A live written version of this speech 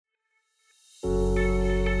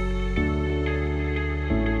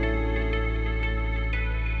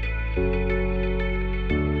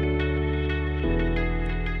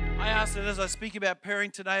I speak about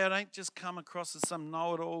parenting today, I don't just come across as some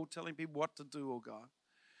know-it-all telling people what to do, oh God.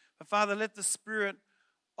 But Father, let the spirit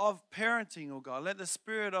of parenting, oh God, let the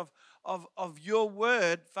spirit of your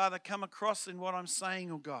word, Father, come across in what I'm saying,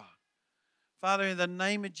 oh God. Father, in the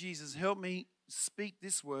name of Jesus, help me speak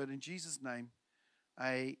this word in Jesus' name.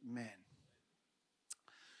 Amen.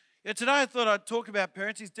 Yeah, today I thought I'd talk about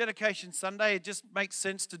parenting. It's Dedication Sunday. It just makes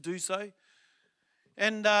sense to do so.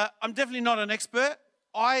 And I'm definitely not an expert.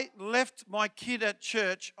 I left my kid at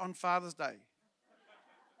church on Father's Day.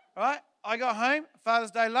 Right? I got home,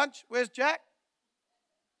 Father's Day lunch. Where's Jack?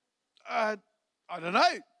 I don't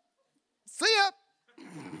know. See ya.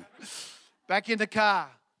 Back in the car.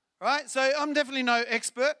 Right? So I'm definitely no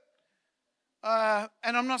expert. And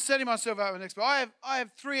I'm not setting myself up as an expert. I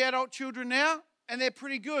have 3 adult children now, and they're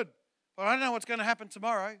pretty good. But I don't know what's going to happen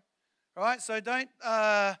tomorrow. Right? So don't...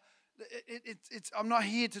 I'm not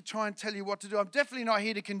here to try and tell you what to do. I'm definitely not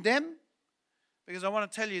here to condemn, because I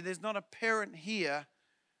want to tell you there's not a parent here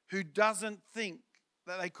who doesn't think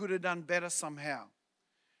that they could have done better somehow,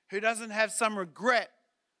 who doesn't have some regret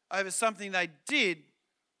over something they did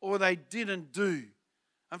or they didn't do.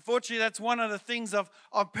 Unfortunately, that's one of the things of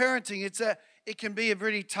parenting. It can be a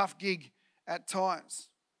pretty tough gig at times.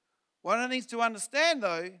 One of the things to understand,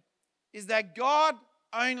 though, is that God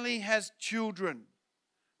only has children.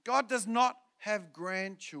 God does not have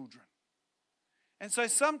grandchildren. And so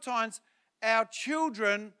sometimes our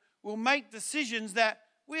children will make decisions that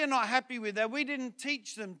we are not happy with, that we didn't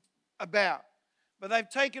teach them about. But they've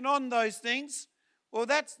taken on those things. Well,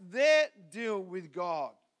 that's their deal with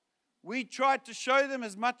God. We tried to show them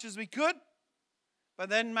as much as we could, but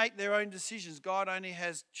then make their own decisions. God only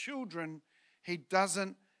has children. He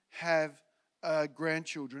doesn't have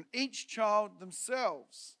grandchildren. Each child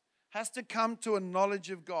themselves has to come to a knowledge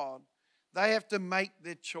of God. They have to make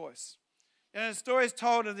their choice. You know, the story is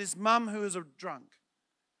told of this mum who was a drunk.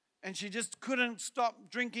 And she just couldn't stop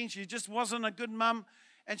drinking. She just wasn't a good mum.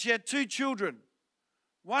 And she had 2 children.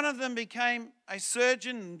 One of them became a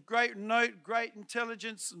surgeon, great note, great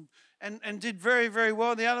intelligence, and did very, very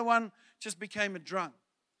well. The other one just became a drunk.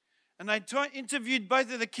 And they interviewed both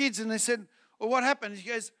of the kids, and they said, well, what happened? She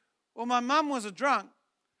goes, well, my mum was a drunk.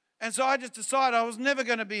 And so I just decided I was never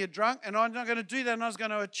going to be a drunk, and I'm not going to do that, and I was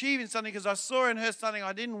going to achieve in something because I saw in her something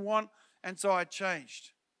I didn't want, and so I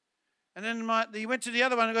changed. And then he went to the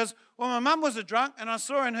other one and goes, well, my mum was a drunk, and I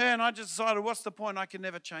saw in her, and I just decided, what's the point? I can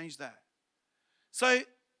never change that. So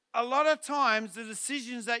a lot of times the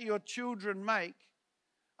decisions that your children make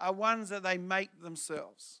are ones that they make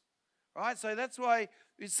themselves, right? So that's why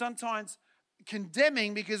it's sometimes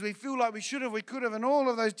condemning, because we feel like we should have, we could have, and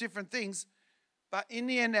all of those different things. But in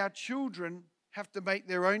the end, our children have to make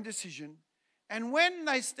their own decision. And when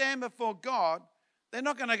they stand before God, they're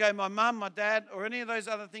not going to go, my mum, my dad, or any of those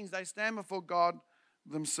other things. They stand before God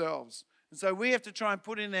themselves. And so we have to try and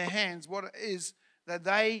put in their hands what it is that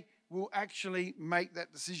they will actually make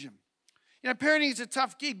that decision. You know, parenting is a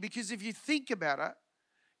tough gig, because if you think about it,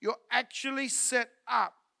 you're actually set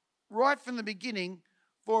up right from the beginning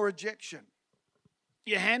for rejection.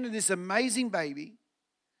 You're handed this amazing baby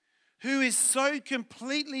who is so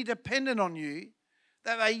completely dependent on you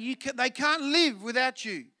that they can't live without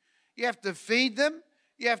you. You have to feed them.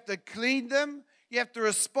 You have to clean them. You have to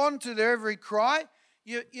respond to their every cry.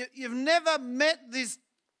 You've never met this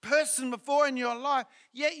person before in your life,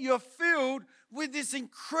 yet you're filled with this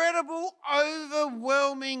incredible,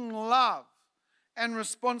 overwhelming love and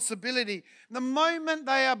responsibility. The moment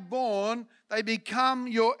they are born, they become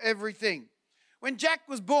your everything. When Jack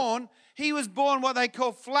was born, he was born what they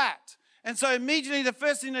call flat. And so immediately the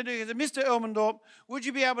first thing they do is, Mr. Elmendorp, would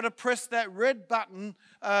you be able to press that red button?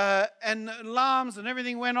 And alarms and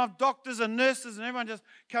everything went off. Doctors and nurses and everyone just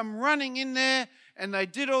come running in there, and they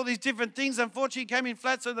did all these different things. Unfortunately, he came in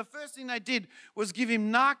flat. So the first thing they did was give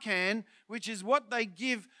him Narcan, which is what they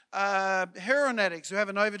give heroin addicts who have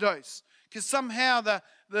an overdose. Because somehow the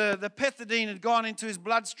pethidine had gone into his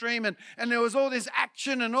bloodstream, and there was all this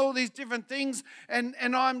action and all these different things, and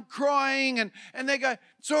I'm crying, and they go,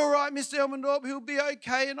 it's all right, Mr. Elmendorp, he'll be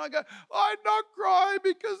okay. And I go, I'm not crying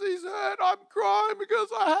because he's hurt, I'm crying because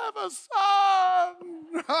I have a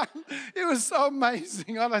son. It was so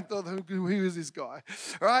amazing. I don't thought, who is this guy,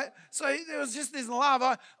 right? So there was just this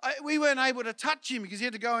love. We weren't able to touch him because he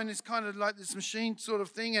had to go in this kind of like this machine sort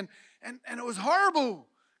of thing, and it was horrible.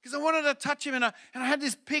 Because I wanted to touch him, and I had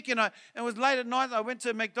this pick, and it was late at night. I went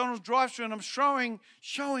to McDonald's drive-thru, and I'm showing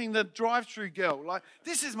the drive-thru girl, like,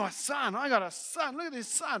 this is my son. I got a son. Look at this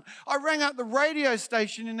son. I rang up the radio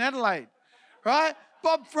station in Adelaide, right?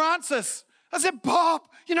 Bob Francis. I said, Bob,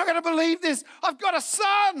 you're not going to believe this. I've got a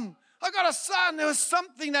son. I got a son. There was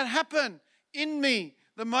something that happened. in me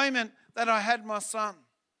the moment that I had my son.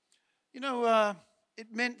 It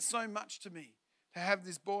meant so much to me to have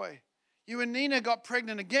this boy. When Nina got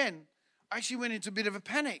pregnant again, I actually went into a bit of a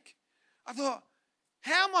panic. I thought,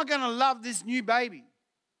 how am I going to love this new baby?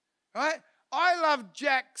 Right? I love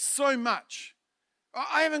Jack so much.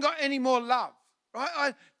 I haven't got any more love.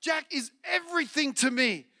 Right? Jack is everything to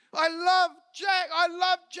me. I love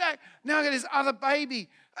Jack. Now I got this other baby.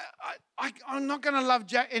 I'm not going to love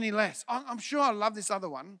Jack any less. I'm sure I love this other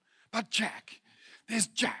one, but there's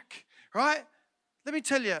Jack, right? Let me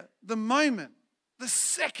tell you, the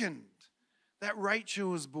second that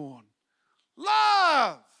Rachel was born,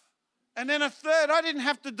 love. And then a third, I didn't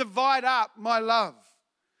have to divide up my love.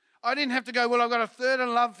 I didn't have to go, well, I've got a third of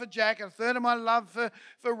love for Jack, a third of my love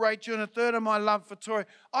for Rachel, and a third of my love for Tori.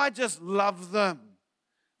 I just love them.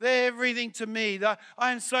 They're everything to me.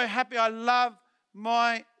 I am so happy. I love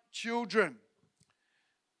my children.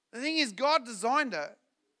 The thing is, God designed it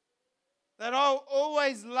that I'll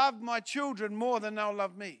always love my children more than they'll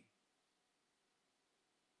love me.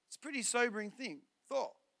 It's a pretty sobering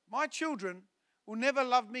thought. My children will never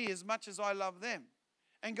love me as much as I love them.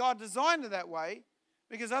 And God designed it that way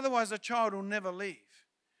because otherwise a child will never leave.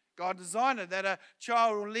 God designed it that a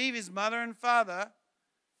child will leave his mother and father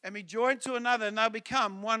and be joined to another, and they'll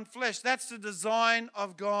become one flesh. That's the design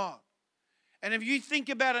of God. And if you think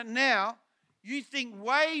about it now, you think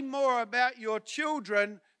way more about your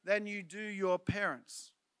children than you do your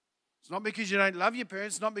parents. It's not because you don't love your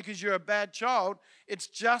parents. It's not because you're a bad child. It's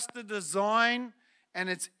just the design, and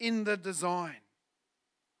it's in the design.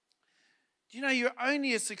 Do you know you're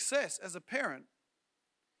only a success as a parent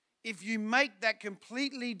if you make that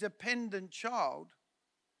completely dependent child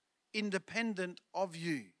independent of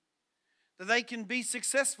you? That they can be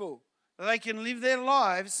successful, that they can live their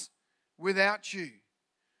lives without you.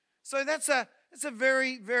 So it's a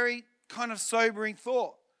very, very kind of sobering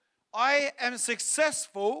thought. I am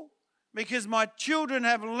successful because my children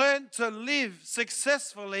have learned to live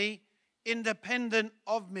successfully independent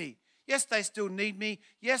of me. Yes, they still need me.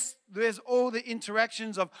 Yes, there's all the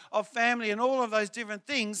interactions of family and all of those different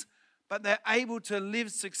things, but they're able to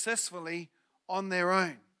live successfully on their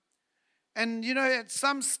own. And at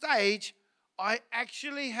some stage, I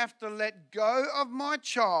actually have to let go of my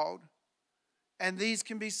child, and these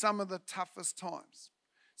can be some of the toughest times.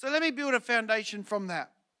 So let me build a foundation from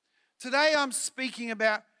that. Today I'm speaking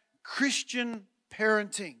about Christian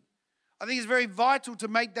parenting. I think it's very vital to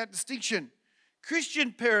make that distinction.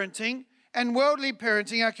 Christian parenting and worldly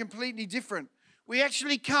parenting are completely different. We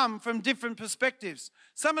actually come from different perspectives.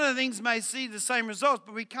 Some of the things may see the same results,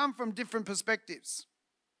 but we come from different perspectives.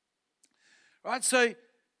 Right? So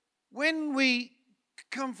when we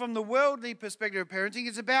come from the worldly perspective of parenting,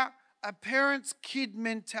 it's about a parent's kid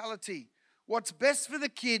mentality. What's best for the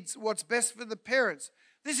kids, what's best for the parents.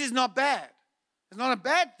 This is not bad. It's not a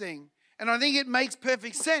bad thing. And I think it makes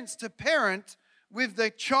perfect sense to parent with the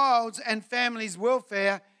child's and family's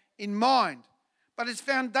welfare in mind. But it's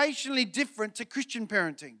foundationally different to Christian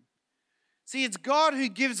parenting. See, it's God who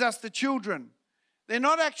gives us the children. They're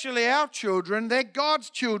not actually our children, they're God's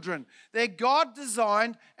children. They're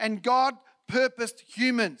God-designed and God-purposed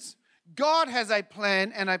humans. God has a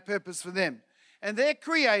plan and a purpose for them. And their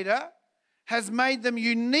Creator has made them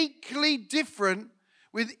uniquely different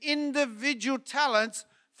with individual talents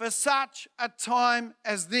for such a time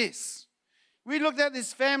as this. We looked at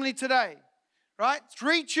this family today, right?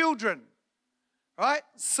 3 children, right?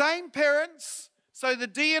 Same parents, so the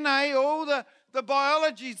DNA, all the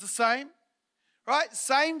biology is the same, right?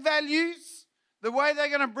 Same values, the way they're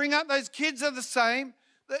going to bring up those kids are the same.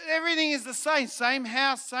 Everything is the same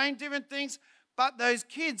house, same different things, but those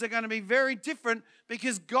kids are going to be very different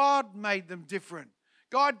because God made them different.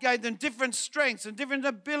 God gave them different strengths and different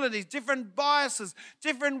abilities, different biases,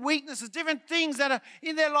 different weaknesses, different things that are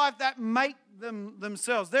in their life that make them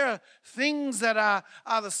themselves. There are things that are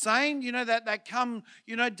the same, that come,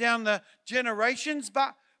 down the generations,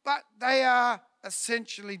 but they are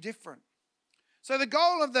essentially different. So the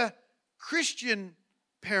goal of the Christian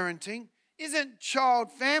parenting isn't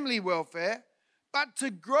child family welfare, but to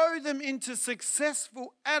grow them into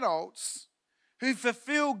successful adults who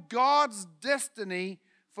fulfill God's destiny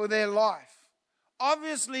for their life.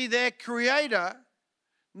 Obviously, their Creator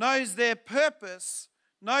knows their purpose,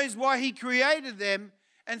 knows why He created them,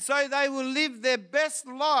 and so they will live their best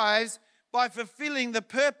lives by fulfilling the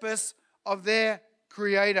purpose of their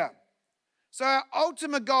Creator. So our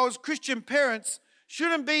ultimate goal as Christian parents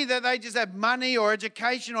shouldn't be that they just have money or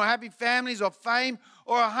education or happy families or fame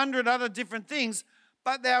or 100 other different things,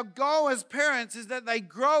 but our goal as parents is that they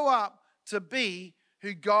grow up to be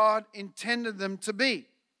who God intended them to be.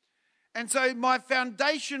 And so my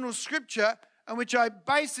foundational scripture, on which I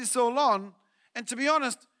base this all on, and to be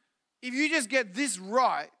honest, if you just get this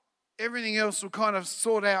right, everything else will kind of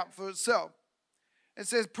sort out for itself. It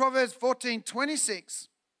says, Proverbs 14:26,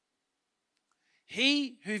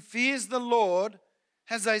 he who fears the Lord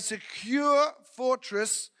has a secure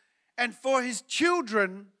fortress, and for his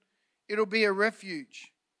children it'll be a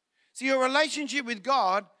refuge. See, your relationship with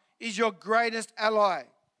God is your greatest ally.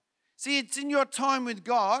 See, it's in your time with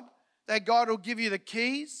God that God will give you the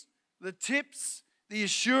keys, the tips, the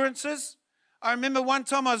assurances. I remember one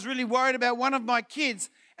time I was really worried about one of my kids,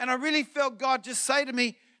 and I really felt God just say to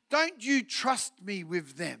me, don't you trust me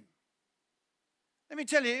with them? Let me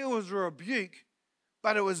tell you, it was a rebuke,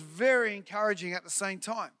 but it was very encouraging at the same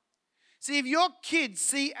time. See, if your kids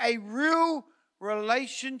see a real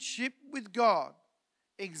relationship with God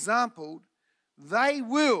exampled, they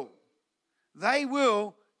will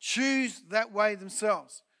choose that way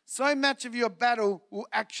themselves. So much of your battle will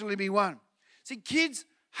actually be won. See, kids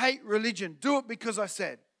hate religion. Do it because I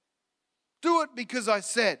said. Do it because I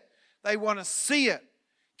said. They want to see it.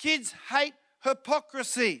 Kids hate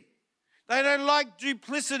hypocrisy. They don't like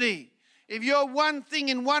duplicity. If you're one thing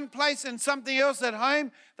in one place and something else at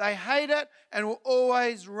home, they hate it and will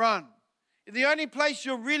always run. If the only place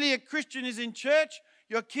you're really a Christian is in church,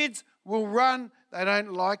 your kids will run. They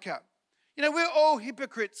don't like it. You know, we're all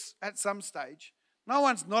hypocrites at some stage. No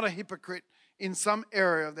one's not a hypocrite in some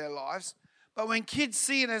area of their lives. But when kids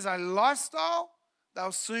see it as a lifestyle,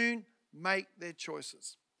 they'll soon make their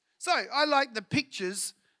choices. So I like the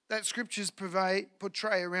pictures that scriptures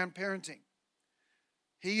portray around parenting.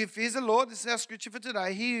 He who fears the Lord, this is our scripture for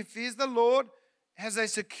today, he who fears the Lord has a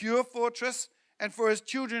secure fortress, and for his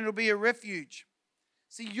children it'll be a refuge.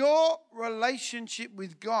 See, your relationship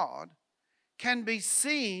with God can be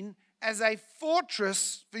seen as a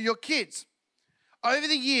fortress for your kids. Over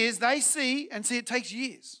the years, they see it takes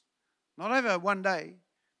years. Not over one day,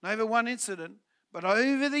 not over one incident, but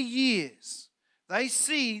over the years, they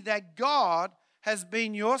see that God has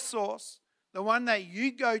been your source, the one that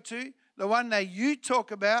you go to, the one that you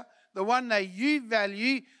talk about, the one that you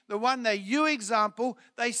value, the one that you example.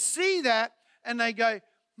 They see that and they go,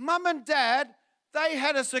 Mum and Dad, they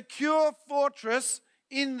had a secure fortress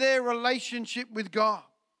in their relationship with God.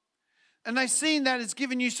 And they've seen that it's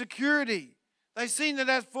given you security. They've seen that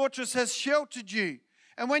that fortress has sheltered you.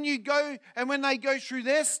 And when they go through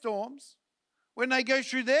their storms, when they go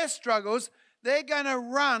through their struggles, they're going to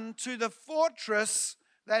run to the fortress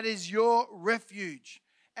that is your refuge.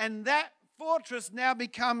 And that fortress now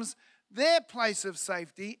becomes their place of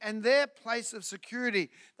safety and their place of security.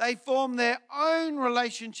 They form their own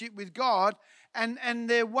relationship with God, and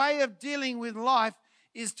their way of dealing with life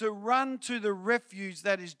is to run to the refuge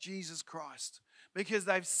that is Jesus Christ, because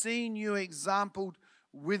they've seen you exampled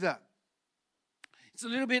with it. It's a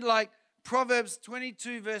little bit like Proverbs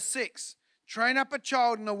 22 verse 6. Train up a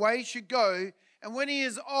child in the way he should go, and when he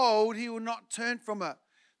is old, he will not turn from it.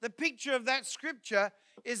 The picture of that scripture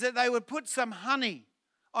is that they would put some honey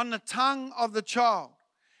on the tongue of the child,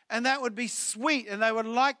 and that would be sweet, and they would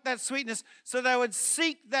like that sweetness, so they would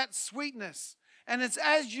seek that sweetness. And it's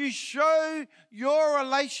as you show your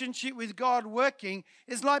relationship with God working,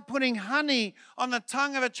 it's like putting honey on the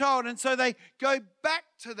tongue of a child, and so they go back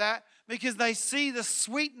to that because they see the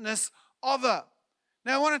sweetness of it.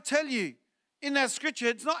 Now, I want to tell you, in that scripture,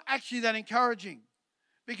 it's not actually that encouraging,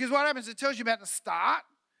 because what happens, it tells you about the start,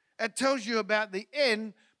 it tells you about the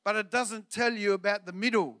end, but it doesn't tell you about the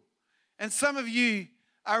middle. And some of you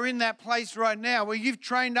are in that place right now where you've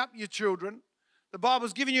trained up your children. The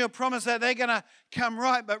Bible's giving you a promise that they're going to come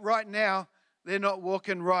right, but right now they're not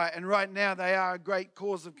walking right. And right now they are a great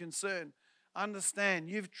cause of concern. Understand,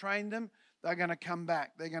 you've trained them, they're going to come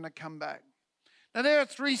back. They're going to come back. Now, there are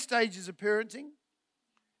 3 stages of parenting.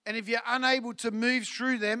 And if you're unable to move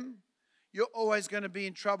through them, you're always going to be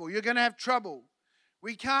in trouble. You're going to have trouble.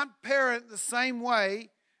 We can't parent the same way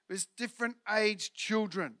with different aged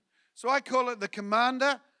children. So I call it the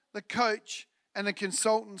commander, the coach, and the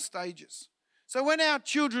consultant stages. So when our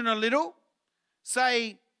children are little,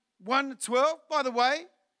 say 1 to 12, by the way,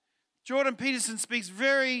 Jordan Peterson speaks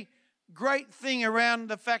very great thing around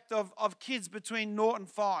the fact of kids between 0 and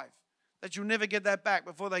 5, that you'll never get that back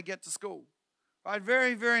before they get to school. Right?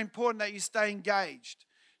 Very, very important that you stay engaged.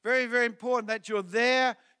 Very, very important that you're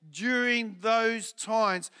there during those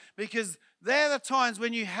times, because they're the times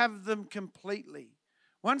when you have them completely.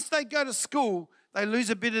 Once they go to school, they lose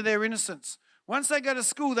a bit of their innocence. Once they go to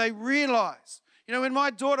school, they realize. You know, when my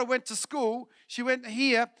daughter went to school, she went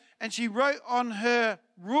here and she wrote on her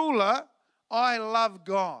ruler, I love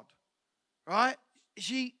God. Right?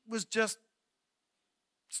 She was just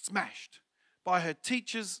smashed by her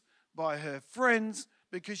teachers, by her friends,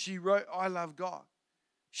 because she wrote, I love God.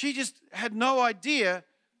 She just had no idea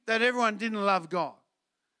that everyone didn't love God,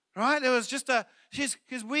 right? It was just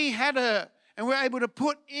because we had her, and we're able to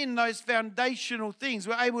put in those foundational things.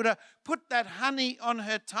 We're able to put that honey on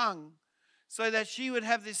her tongue so that she would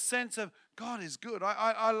have this sense of God is good.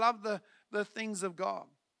 I love the things of God.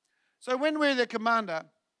 So when we're the commander,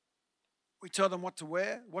 we tell them what to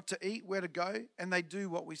wear, what to eat, where to go, and they do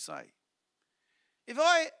what we say. If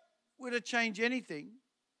I were to change anything,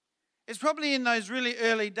 it's probably in those really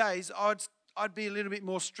early days I'd be a little bit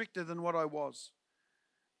more stricter than what I was.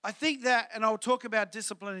 I think that, and I'll talk about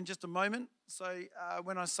discipline in just a moment, so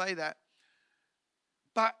when I say that,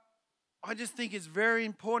 but I just think it's very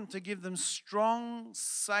important to give them strong,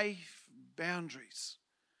 safe boundaries.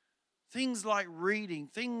 Things like reading,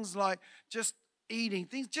 things like just eating,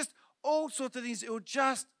 things, just all sorts of things. It will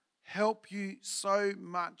just help you so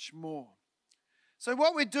much more. So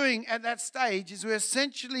what we're doing at that stage is we're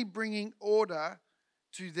essentially bringing order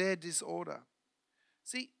to their disorder.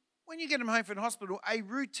 See, when you get them home from the hospital, a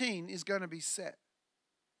routine is going to be set.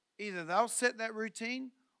 Either they'll set that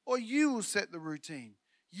routine or you will set the routine.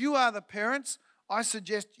 You are the parents. I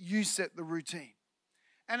suggest you set the routine.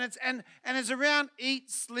 And it's around eat,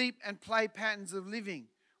 sleep, and play patterns of living.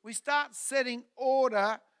 We start setting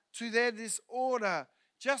order to their disorder.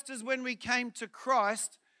 Just as when we came to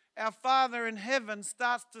Christ, our Father in heaven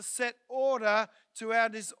starts to set order to our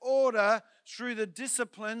disorder through the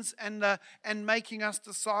disciplines and making us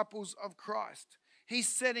disciples of Christ. He's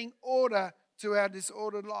setting order to our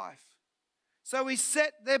disordered life. So we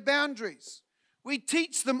set their boundaries. We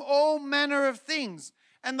teach them all manner of things,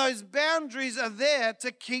 and those boundaries are there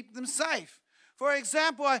to keep them safe. For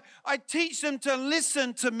example, I teach them to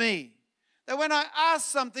listen to me. That when I ask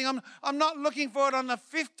something, I'm not looking for it on the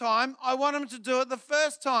 5th time. I want them to do it the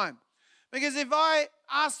 1st time. Because if I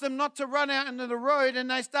ask them not to run out into the road and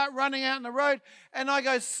they start running out in the road and I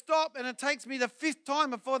go stop and it takes me the 5th time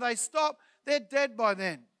before they stop, they're dead by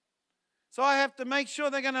then. So I have to make sure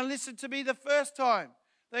they're going to listen to me the 1st time.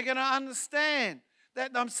 They're going to understand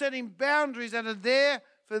that I'm setting boundaries that are there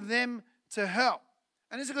for them to help.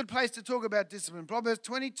 And it's a good place to talk about discipline. Proverbs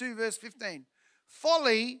 22 verse 15.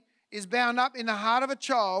 Folly is bound up in the heart of a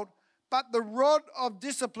child, but the rod of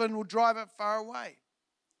discipline will drive it far away.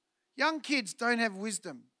 Young kids don't have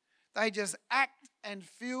wisdom. They just act and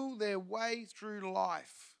feel their way through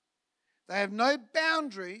life. They have no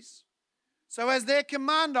boundaries. So as their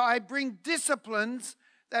commander, I bring disciplines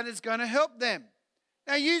that is going to help them.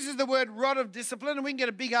 Now he uses the word rod of discipline, and we can get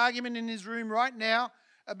a big argument in his room right now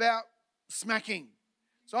about smacking.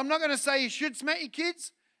 So I'm not going to say you should smack your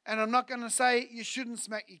kids, and I'm not going to say you shouldn't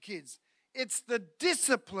smack your kids. It's the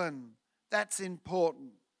discipline that's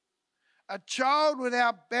important. A child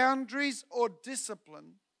without boundaries or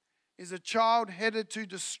discipline is a child headed to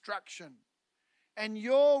destruction. And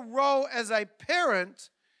your role as a parent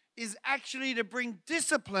is actually to bring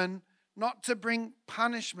discipline, not to bring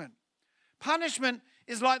punishment. Punishment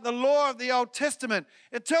is like the law of the Old Testament.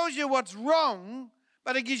 It tells you what's wrong,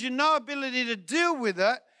 but it gives you no ability to deal with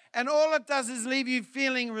it. And all it does is leave you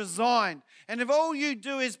feeling resigned. And if all you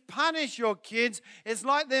do is punish your kids, it's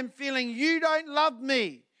like them feeling, you don't love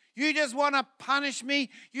me. You just want to punish me.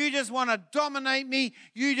 You just want to dominate me.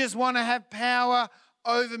 You just want to have power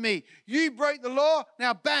over me. You broke the law,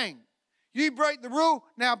 now bang. You broke the rule,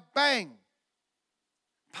 now bang.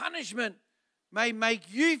 Punishment may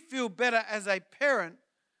make you feel better as a parent,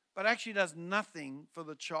 but actually does nothing for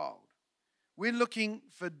the child. We're looking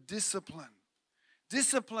for discipline.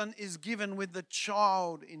 Discipline is given with the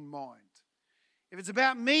child in mind. If it's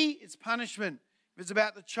about me, it's punishment. If it's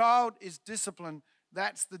about the child, it's discipline.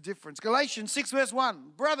 That's the difference. Galatians 6 verse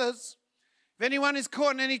 1. Brothers, if anyone is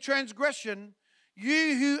caught in any transgression,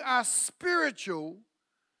 you who are spiritual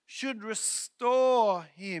should restore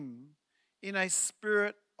him in a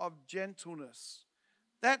spirit of gentleness.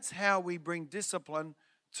 That's how we bring discipline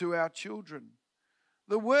to our children.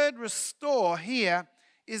 The word restore here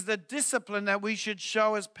is the discipline that we should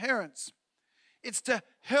show as parents. It's to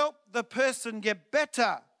help the person get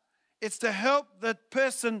better. It's to help the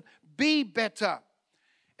person be better.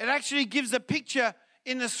 It actually gives a picture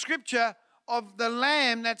in the scripture of the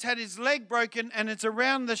lamb that's had his leg broken, and it's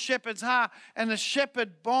around the shepherd's heart, and the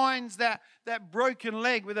shepherd binds that broken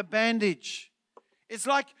leg with a bandage. It's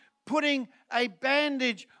like putting a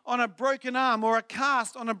bandage on a broken arm or a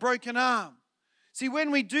cast on a broken arm. See,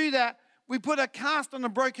 when we do that, we put a cast on a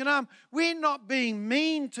broken arm. We're not being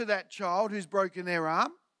mean to that child who's broken their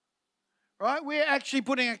arm, right? We're actually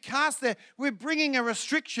putting a cast there. We're bringing a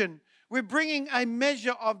restriction. We're bringing a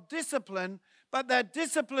measure of discipline, But that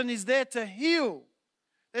discipline is there to heal.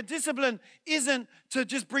 That discipline isn't to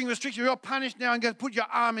just bring restriction. You're punished now and go put your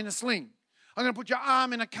arm in a sling. I'm going to put your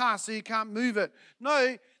arm in a cast so you can't move it.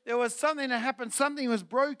 No, there was something that happened. Something was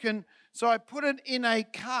broken, so I put it in a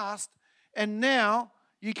cast, and now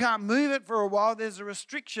you can't move it for a while. There's a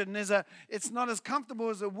restriction. It's not as comfortable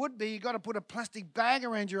as it would be. You've got to put a plastic bag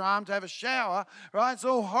around your arm to have a shower, right? It's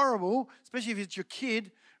all horrible, especially if it's your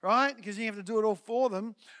kid, right? Because you have to do it all for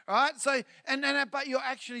them, right? So, but you're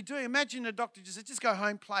actually doing. Imagine the doctor just said, just go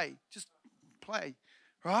home, play. Just play,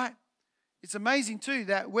 right? It's amazing too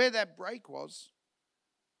that where that break was,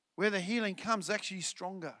 where the healing comes, actually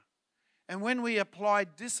stronger. And when we apply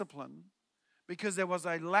discipline, because there was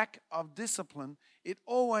a lack of discipline, it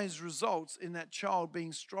always results in that child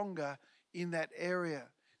being stronger in that area.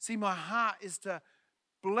 See, my heart is to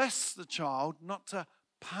bless the child, not to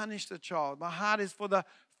punish the child. My heart is for the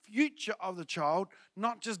future of the child,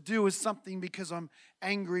 not just deal with something because I'm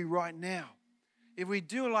angry right now. If we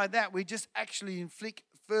do it like that, we just actually inflict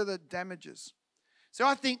further damages. So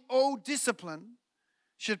I think all discipline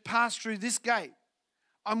should pass through this gate.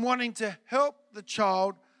 I'm wanting to help the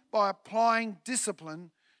child by applying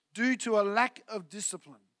discipline due to a lack of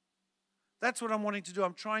discipline. That's what I'm wanting to do.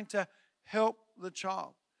 I'm trying to help the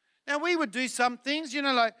child. Now, we would do some things,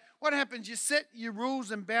 like what happens? You set your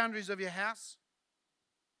rules and boundaries of your house,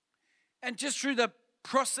 and just through the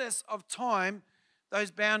process of time,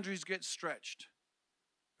 those boundaries get stretched,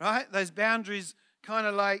 right? Those boundaries kind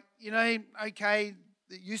of like, okay,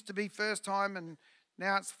 it used to be first time and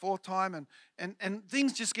now it's fourth time, and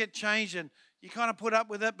things just get changed, and you kind of put up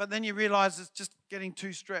with it, but then you realize it's just getting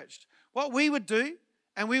too stretched. What we would do,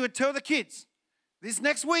 and we would tell the kids, this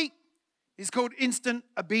next week is called Instant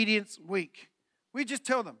Obedience Week. We just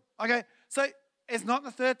tell them, okay, so it's not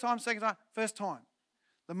the third time, second time, first time.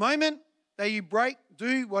 The moment that you break,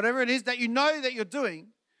 do whatever it is that you know that you're doing,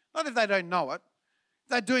 not if they don't know it, if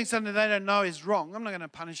they're doing something they don't know is wrong, I'm not going to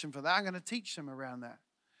punish them for that. I'm going to teach them around that.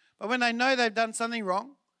 But when they know they've done something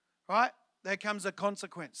wrong, right, there comes a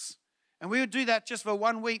consequence. And we would do that just for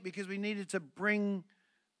 1 week because we needed to bring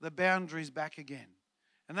the boundaries back again.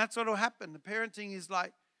 And that's what will happen. The parenting is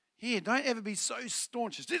like, here, don't ever be so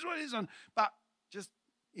staunch. This is what it is. But just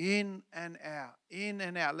in and out, in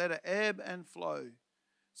and out. Let it ebb and flow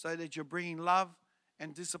so that you're bringing love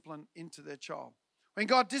and discipline into their child. When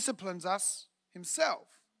God disciplines us himself,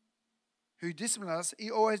 who disciplines us,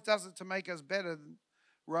 he always does it to make us better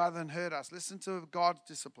rather than hurt us. Listen to God's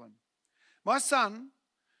discipline. My son,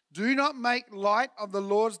 do not make light of the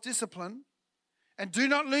Lord's discipline, and do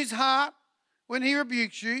not lose heart when he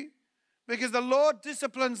rebukes you, because the Lord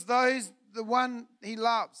disciplines the one he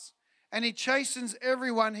loves, and he chastens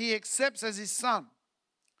everyone he accepts as his son.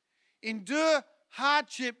 Endure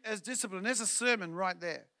hardship as discipline. There's a sermon right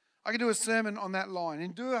there. I can do a sermon on that line.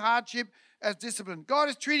 Endure hardship as discipline. God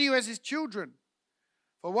is treating you as his children.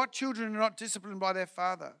 For what children are not disciplined by their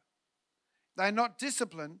father? They're not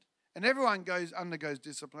disciplined, and everyone undergoes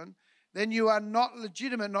discipline. Then you are not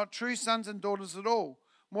legitimate, not true sons and daughters at all.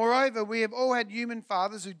 Moreover, we have all had human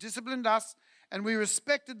fathers who disciplined us, and we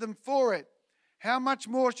respected them for it. How much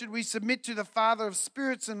more should we submit to the Father of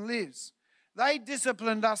spirits and lives? They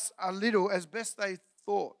disciplined us a little as best they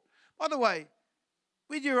thought. By the way,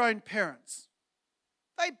 with your own parents,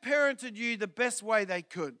 they parented you the best way they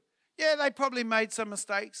could. Yeah, they probably made some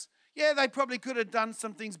mistakes. Yeah, they probably could have done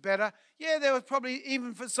some things better. Yeah, there was probably,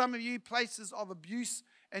 even for some of you, places of abuse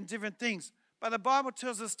and different things. But the Bible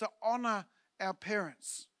tells us to honor our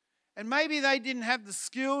parents. And maybe they didn't have the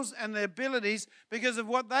skills and the abilities because of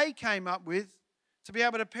what they came up with to be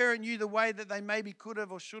able to parent you the way that they maybe could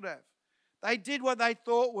have or should have. They did what they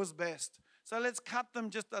thought was best. So let's cut them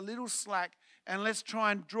just a little slack and let's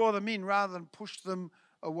try and draw them in rather than push them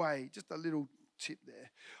away. Just a little tip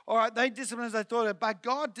there. All right, they disciplined as they thought, but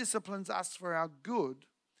God disciplines us for our good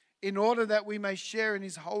in order that we may share in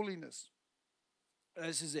his holiness.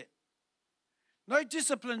 This is it. No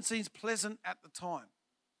discipline seems pleasant at the time.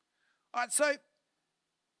 All right, so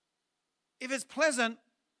if it's pleasant,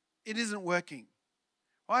 it isn't working.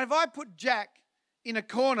 All right, if I put Jack in a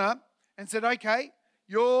corner and said, okay,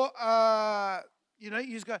 you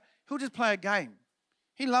just go, he'll just play a game.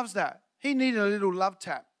 He loves that. He needed a little love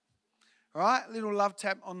tap. All right, a little love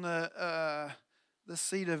tap on the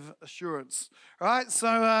seat of assurance. All right,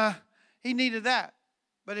 so he needed that.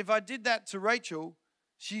 But if I did that to Rachel,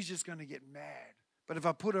 she's just going to get mad. But if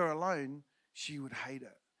I put her alone, she would hate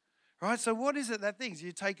it. All right, so what is it that things?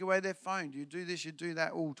 You take away their phone. Do you do this? You do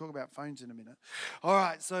that? Oh, we'll talk about phones in a minute. All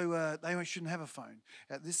right, so they shouldn't have a phone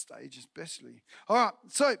at this stage especially. All right,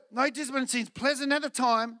 so no discipline seems pleasant at the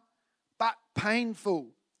time, but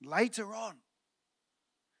painful later on.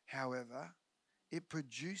 however, it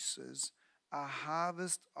produces a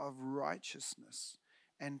harvest of righteousness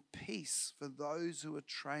and peace for those who are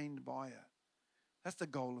trained by it. That's the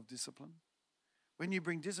goal of discipline. When you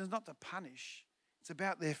bring discipline, it's not to punish, it's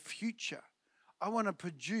about their future. I want to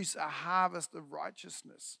produce a harvest of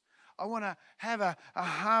righteousness. I want to have a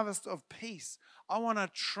harvest of peace. I want to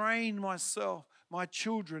train myself, my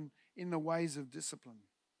children, in the ways of discipline.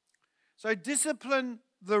 So discipline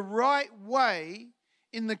the right way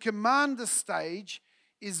in the commander stage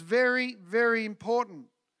is very, very important.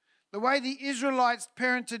 The way the Israelites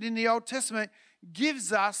parented in the Old Testament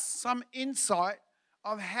gives us some insight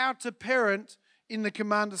of how to parent in the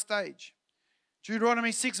commander stage.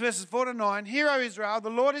 Deuteronomy 6 verses 4 to 9, "Hear, O Israel, the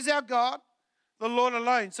Lord is our God, the Lord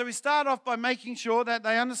alone." So we start off by making sure that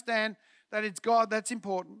they understand that it's God that's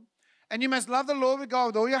important. And you must love the Lord with God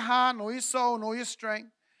with all your heart and all your soul and all your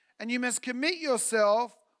strength. And you must commit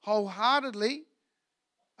yourself wholeheartedly.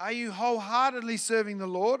 Are you wholeheartedly serving the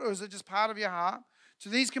Lord, or is it just part of your heart? To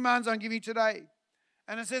these commands I'm giving you today.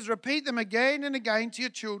 And it says, repeat them again and again to your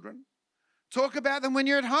children. Talk about them when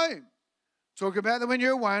you're at home. Talk about them when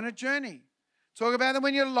you're away on a journey. Talk about them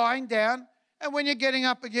when you're lying down and when you're getting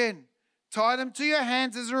up again. Tie them to your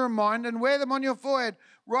hands as a reminder and wear them on your forehead.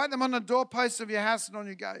 Write them on the doorposts of your house and on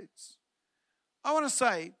your gates. I want to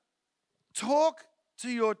say, talk to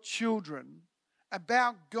your children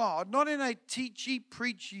about God, not in a teachy,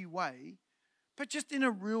 preachy way, but just in a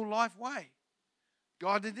real life way.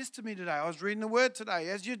 God did this to me today. I was reading the Word today.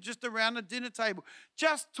 As you're just around the dinner table,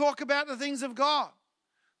 just talk about the things of God.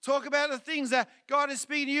 Talk about the things that God is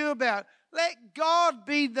speaking to you about. Let God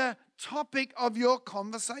be the topic of your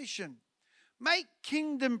conversation. Make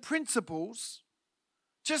kingdom principles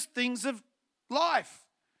just things of life.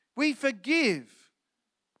 We forgive,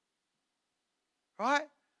 right?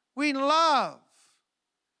 We love.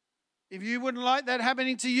 If you wouldn't like that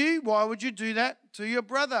happening to you, why would you do that to your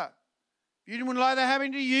brother? If you wouldn't like that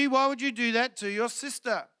happening to you, why would you do that to your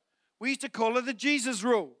sister? We used to call it the Jesus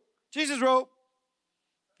rule. Jesus rule.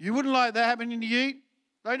 You wouldn't like that happening to you.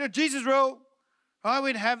 Don't do Jesus rule. I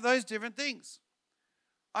would have those different things.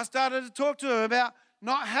 I started to talk to her about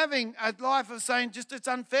not having a life of saying just it's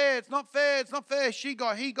unfair, it's not fair, it's not fair, she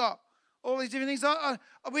got, he got, all these different things.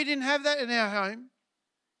 We didn't have that in our home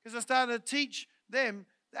because I started to teach them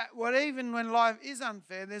that even when life is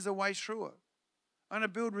unfair, there's a way through it. I'm going to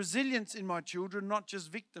build resilience in my children, not just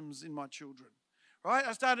victims in my children. Right?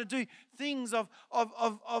 I started to do things of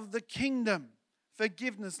the kingdom,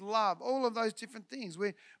 forgiveness, love, all of those different things.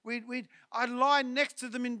 I'd lie next to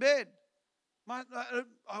them in bed.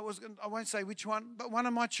 I won't say which one, but one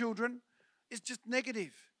of my children is just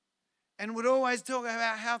negative and would always talk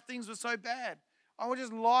about how things were so bad. I would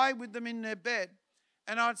just lie with them in their bed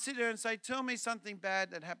and I'd sit there and say, tell me something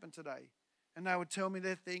bad that happened today. And they would tell me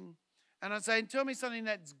their thing. And I'd say, tell me something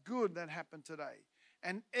that's good that happened today.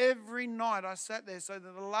 And every night I sat there so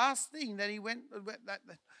that the last thing that he went,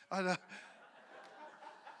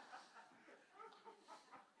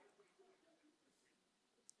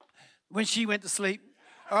 when she went to sleep,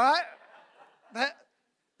 all right,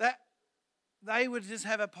 that they would just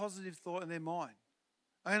have a positive thought in their mind.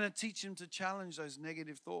 I'm going to teach them to challenge those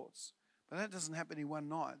negative thoughts. But that doesn't happen in one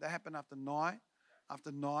night. That happen after night,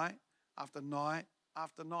 after night, after night,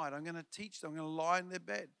 after night. I'm going to teach them. I'm going to lie in their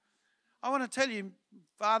bed. I want to tell you,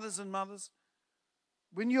 fathers and mothers,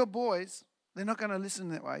 when you're boys, they're not going to listen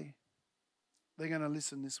that way. They're going to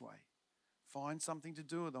listen this way. Find something to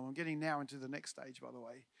do with them. I'm getting now into the next stage, by the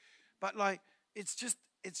way. But it's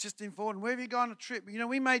just important. Wherever you go on a trip,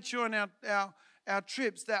 we made sure in our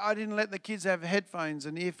trips that I didn't let the kids have headphones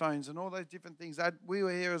and earphones and all those different things. We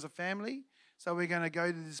were here as a family, so we're going to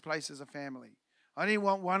go to this place as a family. I didn't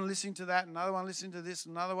want one listening to that, another one listening to this,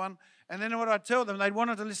 another one. And then what I'd tell them, they'd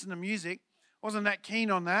wanted to listen to music. Wasn't that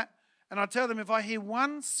keen on that. And I'd tell them, if I hear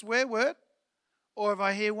one swear word or if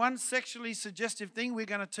I hear one sexually suggestive thing, we're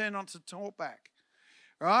going to turn on to talkback.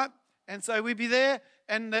 Right? And so we'd be there,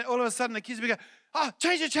 and all of a sudden the kids would go,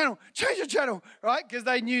 change the channel, right? Because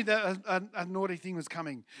they knew that a naughty thing was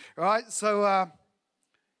coming, right? So,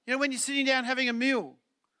 when you're sitting down having a meal,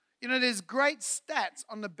 there's great stats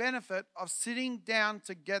on the benefit of sitting down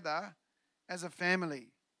together as a family.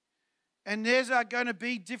 And there's going to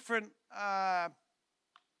be different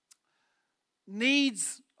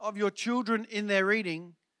needs of your children in their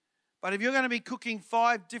eating. But if you're going to be cooking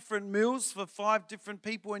 5 different meals for 5 different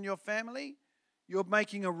people in your family, you're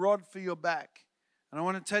making a rod for your back. And I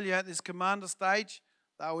want to tell you, at this commander stage,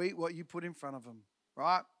 they'll eat what you put in front of them,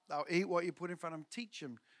 right? They'll eat what you put in front of them. Teach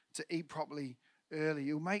them to eat properly early.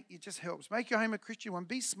 It just helps. Make your home a Christian one.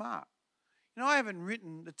 Be smart. You know, I haven't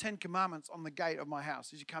written the 10 Commandments on the gate of my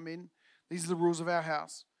house. As you come in, these are the rules of our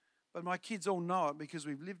house. But my kids all know it because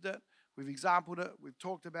we've lived it, we've exampled it, we've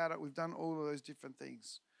talked about it, we've done all of those different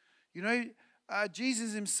things. You know,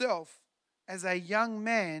 Jesus himself, as a young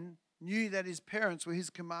man, knew that his parents were his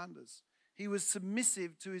commanders. He was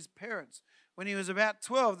submissive to his parents. When he was about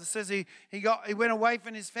 12, it says he went away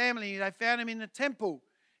from his family. They found him in the temple.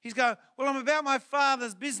 He's going, well, I'm about my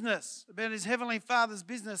Father's business, about his heavenly Father's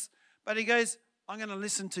business. But he goes, I'm going to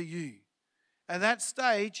listen to you. At that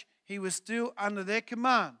stage, he was still under their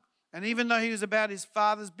command. And even though he was about his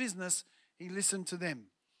Father's business, he listened to them.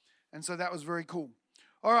 And so that was very cool.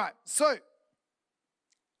 All right, so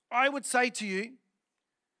I would say to you,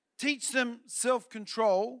 teach them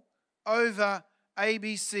self-control over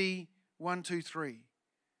ABC 1, 2, 3.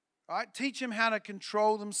 All right, teach them how to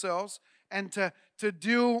control themselves and to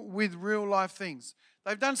deal with real life things.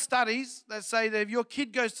 They've done studies that say that if your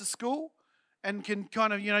kid goes to school and can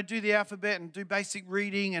kind of, do the alphabet and do basic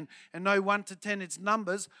reading and know 1 to 10, its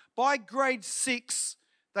numbers, by grade 6,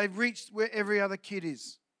 they've reached where every other kid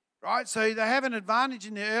is, right? So they have an advantage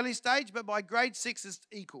in the early stage, but by grade 6, it's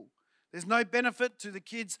equal. There's no benefit to the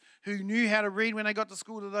kids who knew how to read when they got to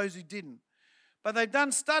school to those who didn't. But they've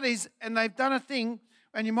done studies and they've done a thing,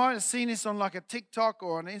 and you might have seen this on like a TikTok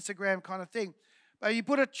or an Instagram kind of thing, but you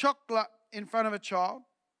put a chocolate in front of a child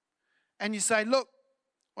and you say, look,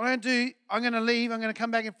 what I'm going to do, I'm going to leave, I'm going to come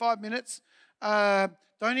back in 5 minutes.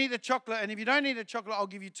 Don't eat the chocolate, and if you don't eat the chocolate, I'll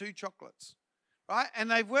give you 2 chocolates, right? And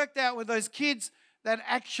they've worked out with those kids that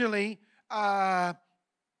actually, were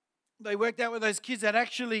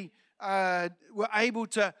able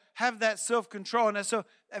to have that self-control. And so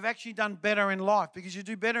they've actually done better in life, because you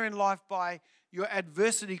do better in life by your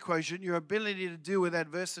adversity quotient, your ability to deal with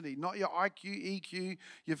adversity, not your IQ, EQ,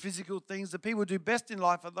 your physical things. The people who do best in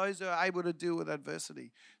life are those who are able to deal with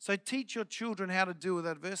adversity. So teach your children how to deal with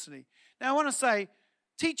adversity. Now I want to say,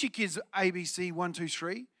 teach your kids ABC 1, 2,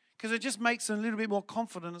 3, because it just makes them a little bit more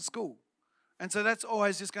confident at school. And so that's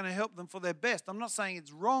always just going to help them for their best. I'm not saying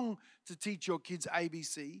it's wrong to teach your kids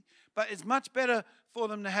ABC, but it's much better for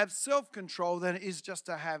them to have self-control than it is just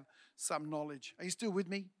to have some knowledge. Are you still with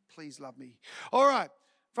me? Please love me. All right.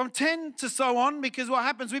 From 10 to so on, because what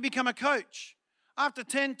happens, we become a coach. After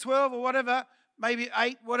 10, 12 or whatever, maybe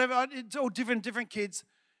 8, whatever, it's all different kids.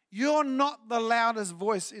 You're not the loudest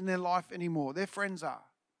voice in their life anymore. Their friends are.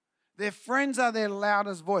 Their friends are their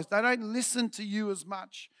loudest voice. They don't listen to you as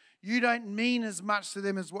much. You don't mean as much to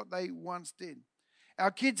them as what they once did.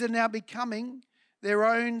 Our kids are now becoming their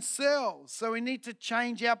own selves. So we need to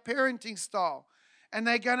change our parenting style. And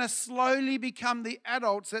they're going to slowly become the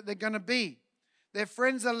adults that they're going to be. Their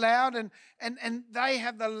friends are loud and they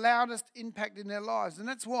have the loudest impact in their lives. And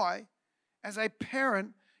that's why, as a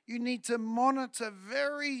parent, you need to monitor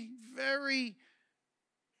very, very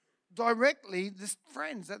directly the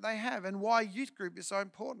friends that they have and why youth group is so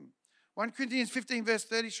important. 1 Corinthians 15 verse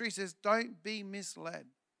 33 says, don't be misled.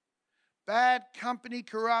 Bad company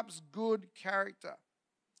corrupts good character.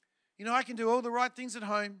 I can do all the right things at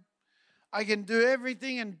home. I can do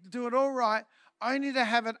everything and do it all right, only to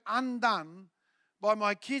have it undone by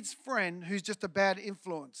my kid's friend who's just a bad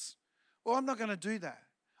influence. Well, I'm not going to do that.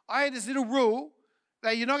 I had this little rule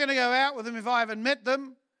that you're not going to go out with them if I haven't met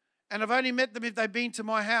them, and I've only met them if they've been to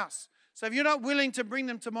my house. So if you're not willing to bring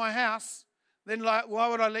them to my house, then why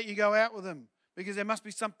would I let you go out with them? Because there must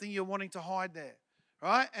be something you're wanting to hide there,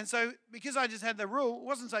 right? And so because I just had the rule, it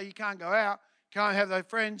wasn't say you can't go out, can't have those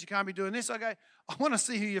friends, you can't be doing this. I go, I want to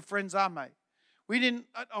see who your friends are, mate.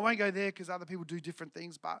 I won't go there because other people do different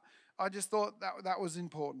things, but I just thought that was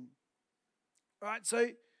important. All right, so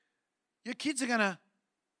your kids are going to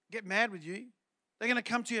get mad with you. They're going to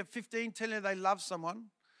come to you at 15, tell you they love someone,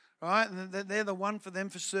 right? And that they're the one for them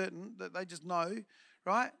for certain, that they just know,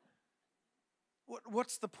 right?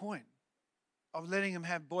 What's the point of letting them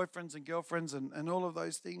have boyfriends and girlfriends and all of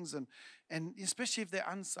those things, and especially if they're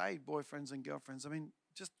unsaved boyfriends and girlfriends? I mean,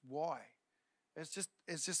 just why?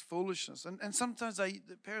 It's just foolishness. And sometimes the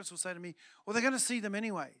parents will say to me, well, they're going to see them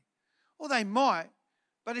anyway. Well, they might,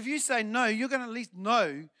 but if you say no, you're going to at least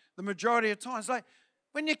know the majority of times. Like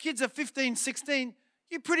when your kids are 15, 16,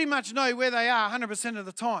 you pretty much know where they are 100% of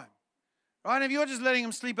the time, right? And if you're just letting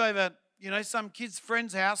them sleep over, some kid's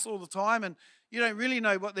friend's house all the time and you don't really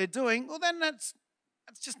know what they're doing, well, then that's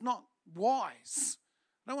just not wise.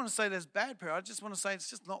 I don't want to say that's bad parenting. I just want to say it's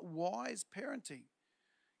just not wise parenting.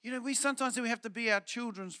 We sometimes have to be our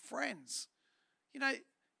children's friends.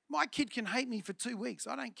 My kid can hate me for 2 weeks.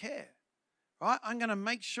 I don't care, right? I'm going to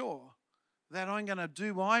make sure that I'm going to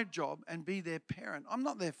do my job and be their parent. I'm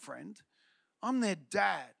not their friend. I'm their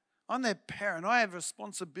dad. I'm their parent. I have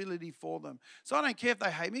responsibility for them. So I don't care if they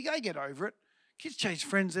hate me. They get over it. Kids change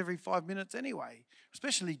friends every 5 minutes anyway,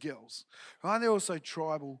 especially girls. Right? They're also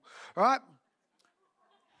tribal. Right?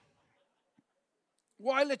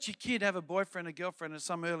 Why let your kid have a boyfriend or girlfriend at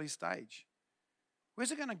some early stage?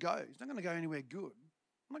 Where's it going to go? It's not going to go anywhere good.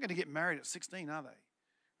 I'm not going to get married at 16, are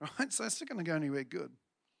they? Right? So it's not going to go anywhere good.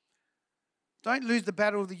 Don't lose the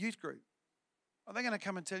battle of the youth group. Are they going to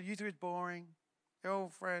come and tell you youth group is boring? They're all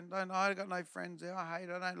friends. I got no friends there. I hate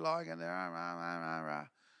it. I don't like it.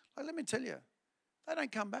 Like, let me tell you, they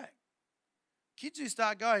don't come back. Kids who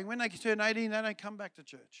start going, when they turn 18, they don't come back to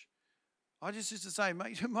church. I just used to say,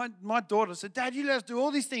 my daughter said, Dad, you let us do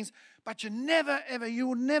all these things, but you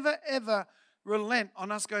will never, ever relent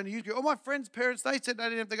on us going to youth group. All my friends' parents, they said they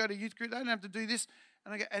didn't have to go to youth group. They didn't have to do this.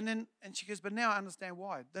 And she goes, but now I understand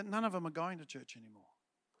why. That none of them are going to church anymore.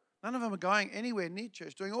 None of them are going anywhere near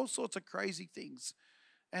church, doing all sorts of crazy things.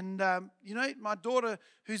 And, my daughter,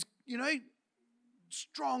 who's,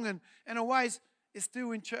 strong and in ways, is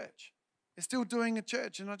still in church. Is still doing a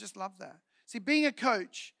church, and I just love that. See, being a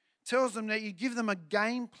coach tells them that you give them a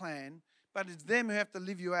game plan, but it's them who have to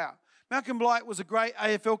live you out. Malcolm Blight was a great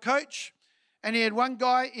AFL coach, and he had one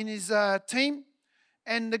guy in his team,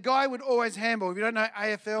 and the guy would always handball. If you don't know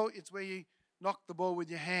AFL, it's where you knock the ball with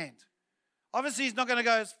your hand. Obviously, he's not going to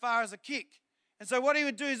go as far as a kick. And so what he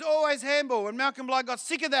would do is always handball, and Malcolm Blight got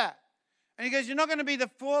sick of that. And he goes, you're not going to be the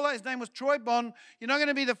footballer. His name was Troy Bond. You're not going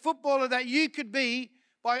to be the footballer that you could be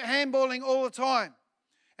by handballing all the time.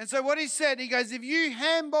 And so what he said, he goes, if you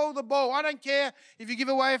handball the ball, I don't care if you give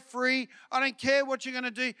away a free, I don't care what you're going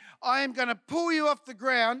to do, I am going to pull you off the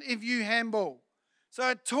ground if you handball. So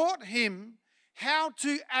I taught him how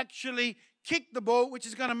to actually kick the ball, which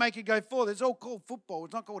is going to make it go forward. It's all called football.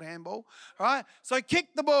 It's not called handball. Right? So kick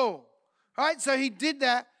the ball. Right? So he did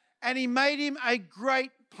that, and he made him a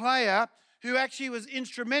great player who actually was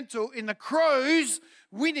instrumental in the Crows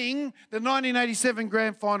winning the 1987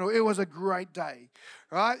 grand final. It was a great day,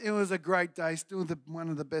 right? It was a great day, still one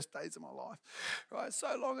of the best days of my life, right?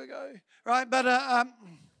 So long ago, right? But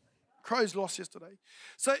Crows lost yesterday.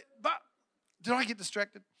 But did I get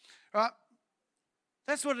distracted? Right?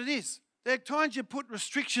 That's what it is. There are times you put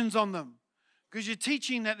restrictions on them because you're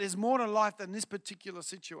teaching that there's more to life than this particular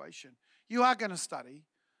situation. You are going to study.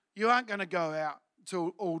 You aren't going to go out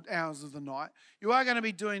till all hours of the night. You are going to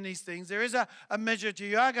be doing these things. There is a measure to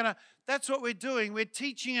you. That's what we're doing. We're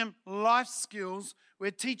teaching them life skills.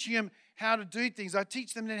 We're teaching them how to do things. I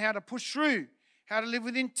teach them then how to push through, how to live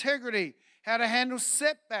with integrity, how to handle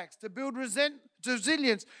setbacks, to build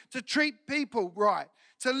resilience, to treat people right,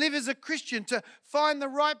 to live as a Christian, to find the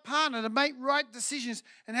right partner, to make right decisions,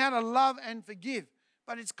 and how to love and forgive.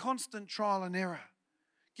 But it's constant trial and error.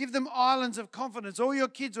 Give them islands of confidence. All your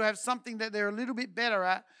kids will have something that they're a little bit better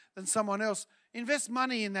at than someone else. Invest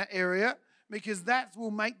money in that area because that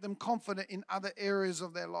will make them confident in other areas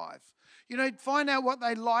of their life. Find out what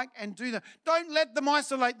they like and do that. Don't let them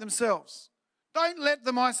isolate themselves. Don't let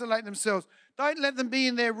them isolate themselves. Don't let them be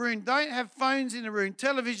in their room. Don't have phones in the room,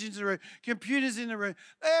 televisions in the room, computers in the room.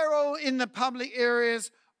 They're all in the public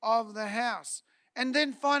areas of the house. And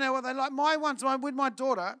then find out what they like. With my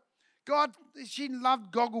daughter, she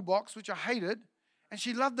loved Gogglebox, which I hated, and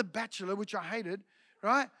she loved The Bachelor, which I hated,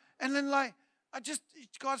 right? And then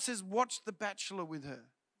God says, watch The Bachelor with her.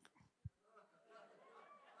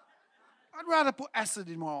 I'd rather put acid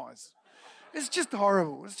in my eyes. It's just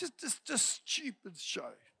horrible. It's just a stupid show,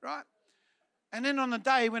 right? And then on the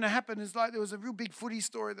day when it happened, it's like there was a real big footy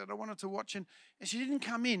story that I wanted to watch, and she didn't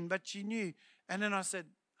come in, but she knew. And then I said,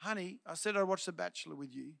 honey, I'd watch The Bachelor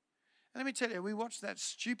with you. And let me tell you, we watched that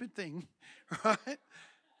stupid thing, right,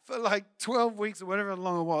 for like 12 weeks or whatever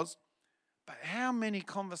long it was. But how many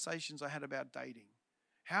conversations I had about dating?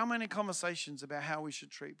 How many conversations about how we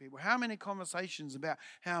should treat people? How many conversations about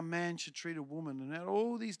how a man should treat a woman and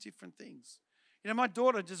all these different things? My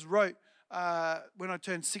daughter just wrote, when I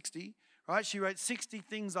turned 60, right, she wrote 60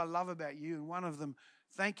 things I love about you. And one of them,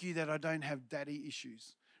 thank you that I don't have daddy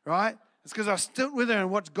issues, right? It's because I stood with her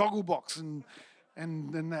and watched Gogglebox and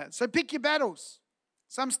that. So pick your battles.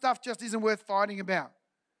 Some stuff just isn't worth fighting about.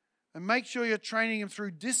 And make sure you're training them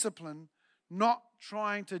through discipline, not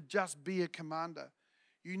trying to just be a commander.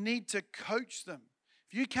 You need to coach them.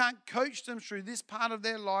 If you can't coach them through this part of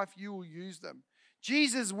their life, you will use them.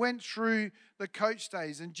 Jesus went through the coach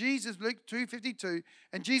days, and Luke 2:52,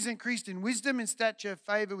 and Jesus increased in wisdom and stature,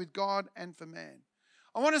 favor with God and for man.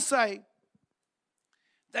 I want to say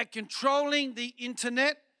that controlling the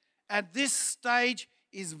internet at this stage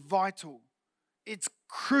is vital. It's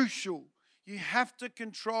crucial. You have to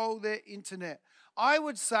control their internet. I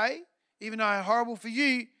would say, even though it's horrible for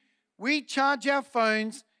you, We charge our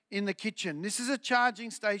phones in the kitchen. This is a charging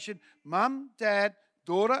station. Mum, dad,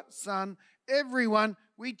 daughter, son, everyone,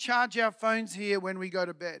 we charge our phones here when we go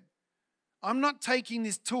to bed. I'm not taking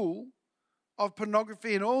this tool of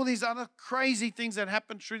pornography and all these other crazy things that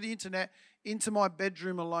happen through the internet into my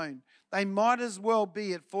bedroom alone. They might as well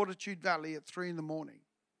be at Fortitude Valley at 3 in the morning.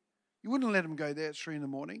 You wouldn't let them go there at 3 in the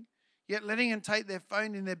morning. Yet letting them take their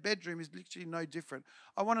phone in their bedroom is literally no different.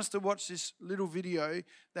 I want us to watch this little video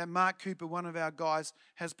that Mark Cooper, one of our guys,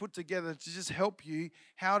 has put together to just help you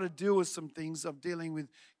how to deal with some things of dealing with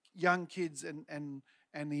young kids and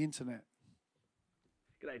the internet.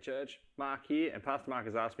 G'day church, Mark here, and Pastor Mark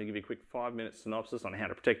has asked me to give you a quick 5-minute synopsis on how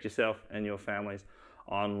to protect yourself and your families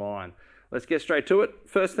online. Let's get straight to it.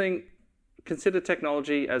 First thing, consider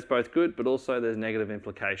technology as both good, but also there's negative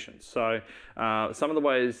implications. So some of the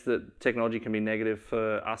ways that technology can be negative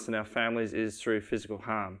for us and our families is through physical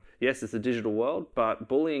harm. Yes, it's a digital world, but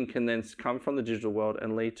bullying can then come from the digital world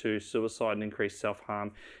and lead to suicide and increased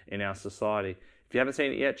self-harm in our society. If you haven't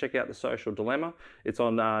seen it yet, check out The Social Dilemma. It's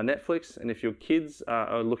on Netflix, and if your kids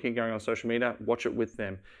are going on social media, watch it with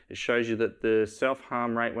them. It shows you that the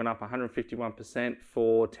self-harm rate went up 151%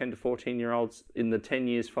 for 10 to 14-year-olds in the 10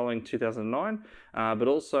 years following 2009, but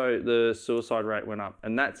also the suicide rate went up.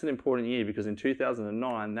 And that's an important year because in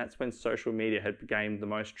 2009, that's when social media had gained the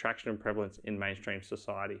most traction and prevalence in mainstream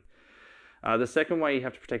society. The second way you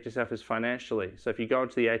have to protect yourself is financially. So if you go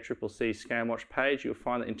into the ACCC ScamWatch page, you'll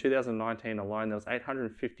find that in 2019 alone, there was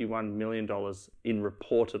 $851 million in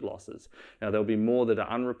reported losses. Now, there'll be more that are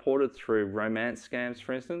unreported through romance scams,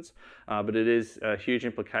 for instance, but it is a huge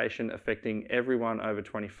implication affecting everyone over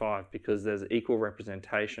 25 because there's equal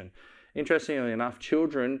representation. Interestingly enough,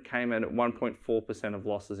 children came in at 1.4% of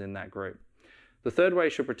losses in that group. The third way you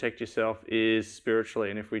should protect yourself is spiritually,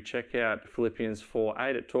 and if we check out Philippians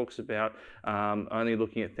 4:8, it talks about only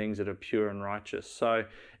looking at things that are pure and righteous. So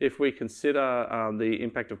if we consider the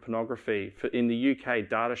impact of pornography, in the UK,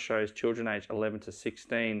 data shows children aged 11 to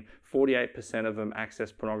 16, 48% of them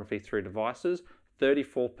access pornography through devices,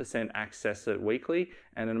 34% access it weekly,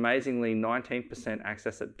 and amazingly 19%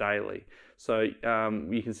 access it daily. So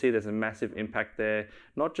you can see there's a massive impact there,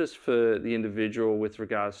 not just for the individual with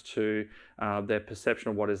regards to their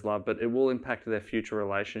perception of what is love, but it will impact their future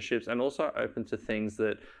relationships and also open to things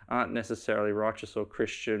that aren't necessarily righteous or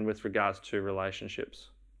Christian with regards to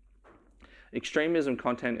relationships. Extremism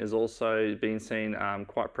content is also being seen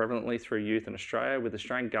quite prevalently through youth in Australia, with the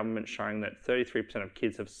Australian government showing that 33% of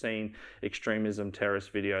kids have seen extremism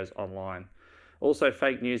terrorist videos online. Also,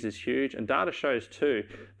 fake news is huge, and data shows too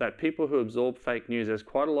that people who absorb fake news, there's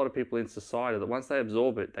quite a lot of people in society that once they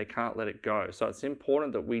absorb it, they can't let it go. So it's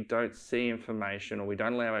important that we don't see information or we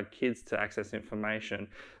don't allow our kids to access information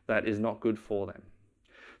that is not good for them.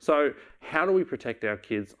 So how do we protect our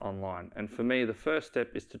kids online? And for me, the first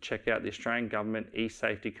step is to check out the Australian Government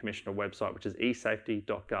eSafety Commissioner website, which is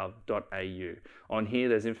esafety.gov.au. On here,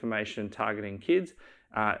 there's information targeting kids,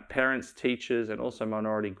 parents, teachers, and also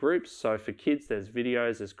minority groups. So for kids, there's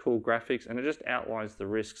videos, there's cool graphics, and it just outlines the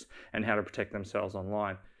risks and how to protect themselves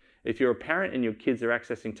online. If you're a parent and your kids are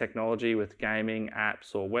accessing technology with gaming,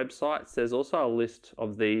 apps, or websites, there's also a list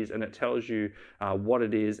of these, and it tells you what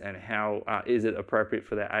it is and how is it appropriate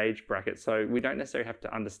for their age bracket. So we don't necessarily have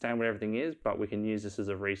to understand what everything is, but we can use this as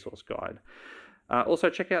a resource guide.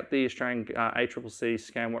 Also, check out the Australian ACCC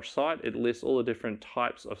ScamWatch site. It lists all the different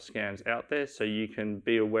types of scams out there, so you can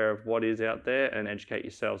be aware of what is out there and educate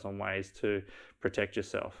yourselves on ways to protect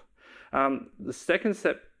yourself. The second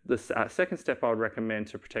step I would recommend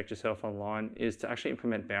to protect yourself online is to actually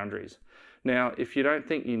implement boundaries. Now, if you don't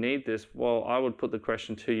think you need this, well, I would put the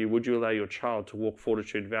question to you, would you allow your child to walk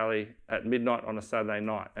Fortitude Valley at midnight on a Saturday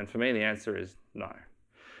night? And for me, the answer is no.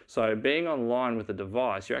 So being online with a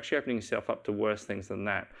device, you're actually opening yourself up to worse things than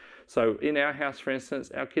that. So in our house, for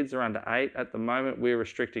instance, our kids are under 8. At the moment, we're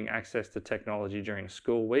restricting access to technology during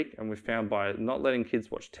school week, and we've found by not letting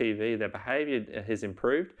kids watch TV, their behaviour has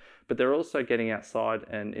improved, but they're also getting outside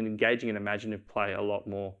and engaging in imaginative play a lot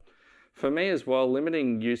more. For me as well,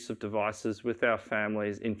 limiting use of devices with our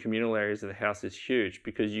families in communal areas of the house is huge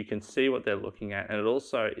because you can see what they're looking at, and it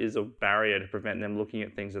also is a barrier to prevent them looking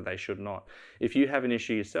at things that they should not. If you have an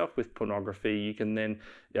issue yourself with pornography, you can then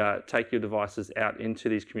take your devices out into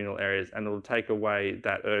these communal areas and it will take away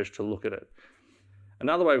that urge to look at it.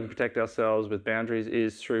 Another way we protect ourselves with boundaries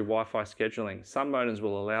is through Wi-Fi scheduling. Some modems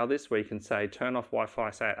will allow this, where you can say turn off Wi-Fi,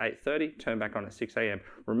 say at 8:30, turn back on at 6 a.m.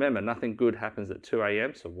 Remember, nothing good happens at 2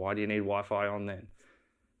 a.m, so why do you need Wi-Fi on then?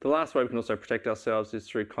 The last way we can also protect ourselves is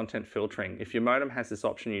through content filtering. If your modem has this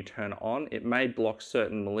option you turn on, it may block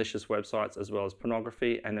certain malicious websites as well as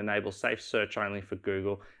pornography and enable safe search only for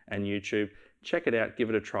Google and YouTube. Check it out, give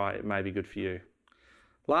it a try, it may be good for you.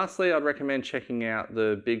 Lastly, I'd recommend checking out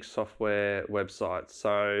the big software websites.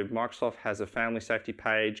 So Microsoft has a family safety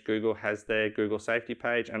page, Google has their Google safety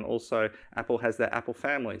page, and also Apple has their Apple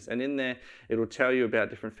families. And in there, it will tell you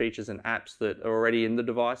about different features and apps that are already in the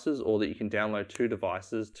devices or that you can download to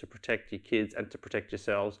devices to protect your kids and to protect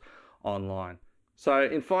yourselves online. So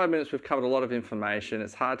in 5 minutes, we've covered a lot of information.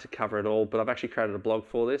 It's hard to cover it all, but I've actually created a blog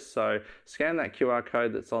for this. So scan that QR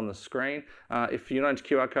code that's on the screen. If you're not into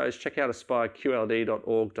QR codes, check out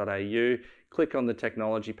aspireqld.org.au, click on the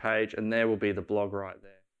technology page, and there will be the blog right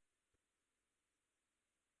there.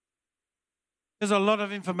 There's a lot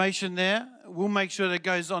of information there. We'll make sure that it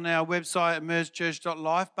goes on our website at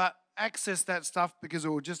mergechurch.life, but access that stuff because it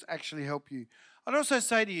will just actually help you. I'd also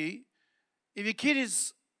say to you, if your kid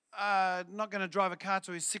is not going to drive a car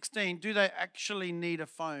till he's 16, do they actually need a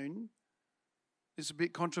phone? It's a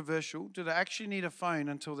bit controversial. Do they actually need a phone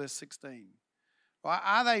until they're 16? Right?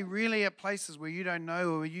 Are they really at places where you don't know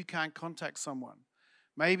or where you can't contact someone?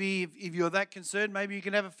 Maybe if you're that concerned, maybe you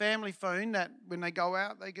can have a family phone that when they go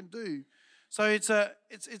out they can do. So it's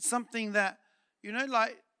something that,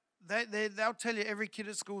 like they'll tell you every kid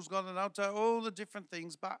at school's got it. They'll tell all the different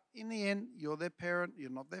things, but in the end, you're their parent,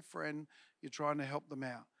 you're not their friend, you're trying to help them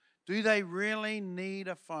out. Do they really need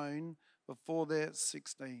a phone before they're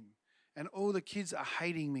 16? And all the kids are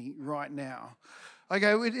hating me right now.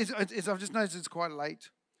 Okay, I've just noticed it's quite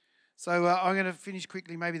late. So I'm going to finish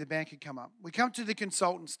quickly. Maybe the band could come up. We come to the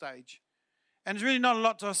consultant stage. And there's really not a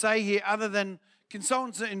lot to say here other than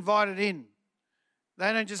consultants are invited in.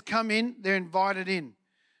 They don't just come in, they're invited in.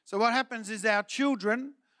 So what happens is our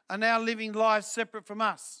children are now living lives separate from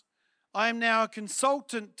us. I am now a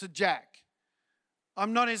consultant to Jack.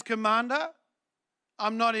 I'm not his commander.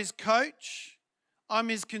 I'm not his coach. I'm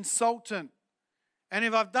his consultant. And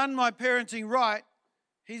if I've done my parenting right,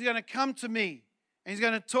 he's going to come to me and he's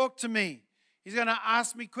going to talk to me. He's going to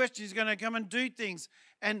ask me questions. He's going to come and do things.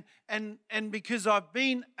 And because I've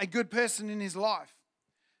been a good person in his life,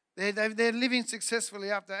 they're living successfully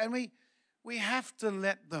after. And we have to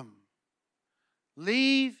let them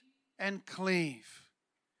leave and cleave.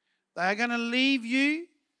 They're going to leave you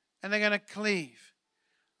and they're going to cleave.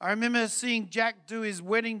 I remember seeing Jack do his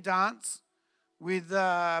wedding dance with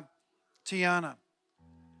Tiana.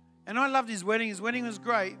 And I loved his wedding. His wedding was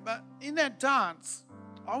great. But in that dance,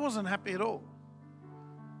 I wasn't happy at all.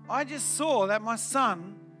 I just saw that my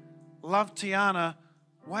son loved Tiana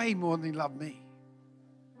way more than he loved me.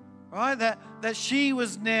 Right? That she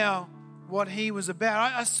was now what he was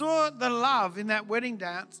about. I saw the love in that wedding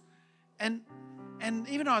dance. And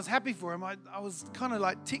even though I was happy for him, I was kind of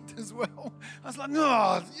like ticked as well. I was like,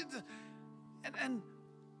 no.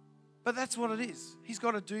 But that's what it is. He's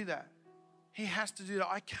got to do that. He has to do that.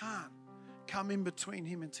 I can't come in between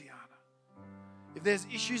him and Tiana. If there's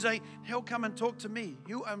issues, he'll come and talk to me.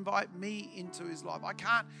 He'll invite me into his life. I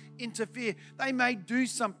can't interfere. They may do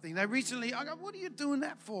something. I go, what are you doing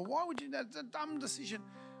that for? Why would you? That's a dumb decision.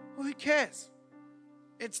 Well, who cares?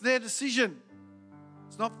 It's their decision.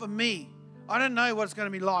 It's not for me. I don't know what it's going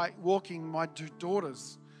to be like walking my two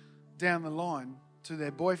daughters down the line to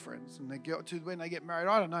their boyfriends and when they get married.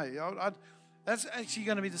 I don't know. That's actually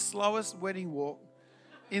going to be the slowest wedding walk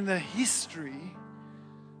in the history.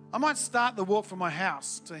 I might start the walk from my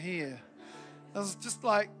house to here. I was just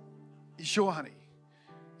like, you sure, honey?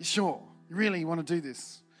 You sure? You really want to do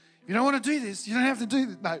this? If you don't want to do this, you don't have to do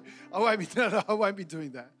this. No, I won't be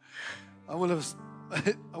doing that. I would have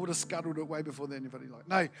scuttled it way before then if I didn't like.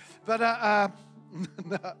 No, but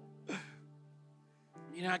no.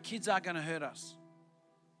 Kids are going to hurt us.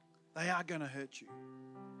 They are going to hurt you.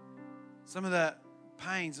 Some of the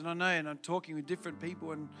pains, and I know, and I'm talking with different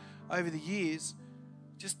people, and over the years,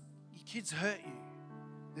 just your kids hurt you.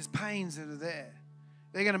 There's pains that are there.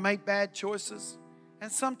 They're going to make bad choices, and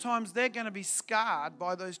sometimes they're going to be scarred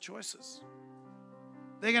by those choices.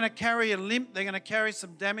 They're going to carry a limp. They're going to carry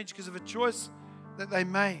some damage because of a choice that they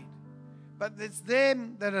made. But it's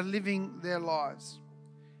them that are living their lives.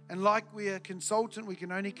 And like we're a consultant, we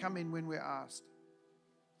can only come in when we're asked.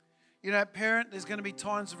 Parent, there's going to be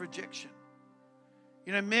times of rejection.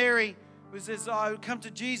 Mary says, I would come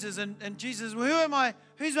to Jesus, and Jesus, well, who am I?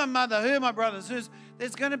 Who's my mother? Who are my brothers?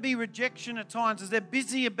 There's going to be rejection at times as they're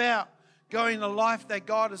busy about going the life that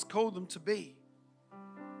God has called them to be.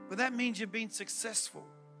 But that means you've been successful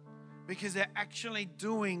because they're actually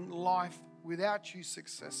doing life without you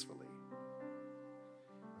successfully.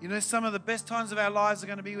 Some of the best times of our lives are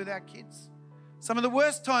going to be with our kids. Some of the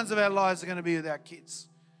worst times of our lives are going to be with our kids.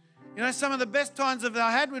 You know, some of the best times that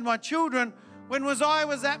I had with my children, when I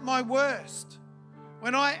was at my worst,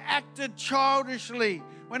 when I acted childishly,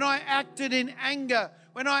 when I acted in anger,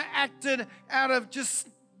 when I acted out of just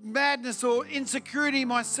madness or insecurity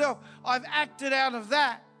myself. I've acted out of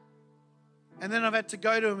that. And then I've had to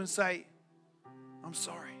go to him and say, I'm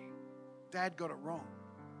sorry. Dad got it wrong.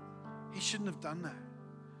 He shouldn't have done that.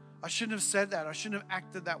 I shouldn't have said that. I shouldn't have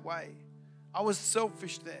acted that way. I was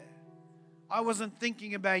selfish there. I wasn't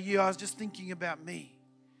thinking about you. I was just thinking about me.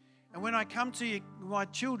 And when I come to you, my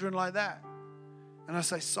children like that, and I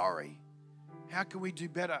say, sorry, how can we do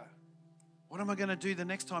better? What am I going to do the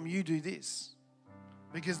next time you do this?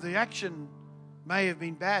 Because the action may have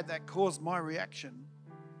been bad that caused my reaction,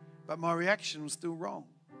 but my reaction was still wrong.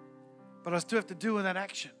 But I still have to deal with that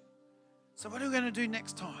action. So what are we going to do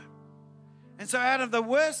next time? And so out of the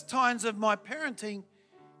worst times of my parenting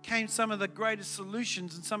came some of the greatest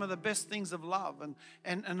solutions and some of the best things of love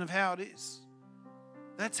and of how it is.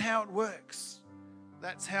 That's how it works.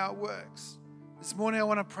 That's how it works. This morning I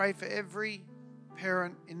want to pray for every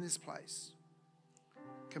parent in this place.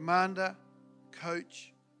 Commander,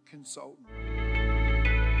 coach, consultant.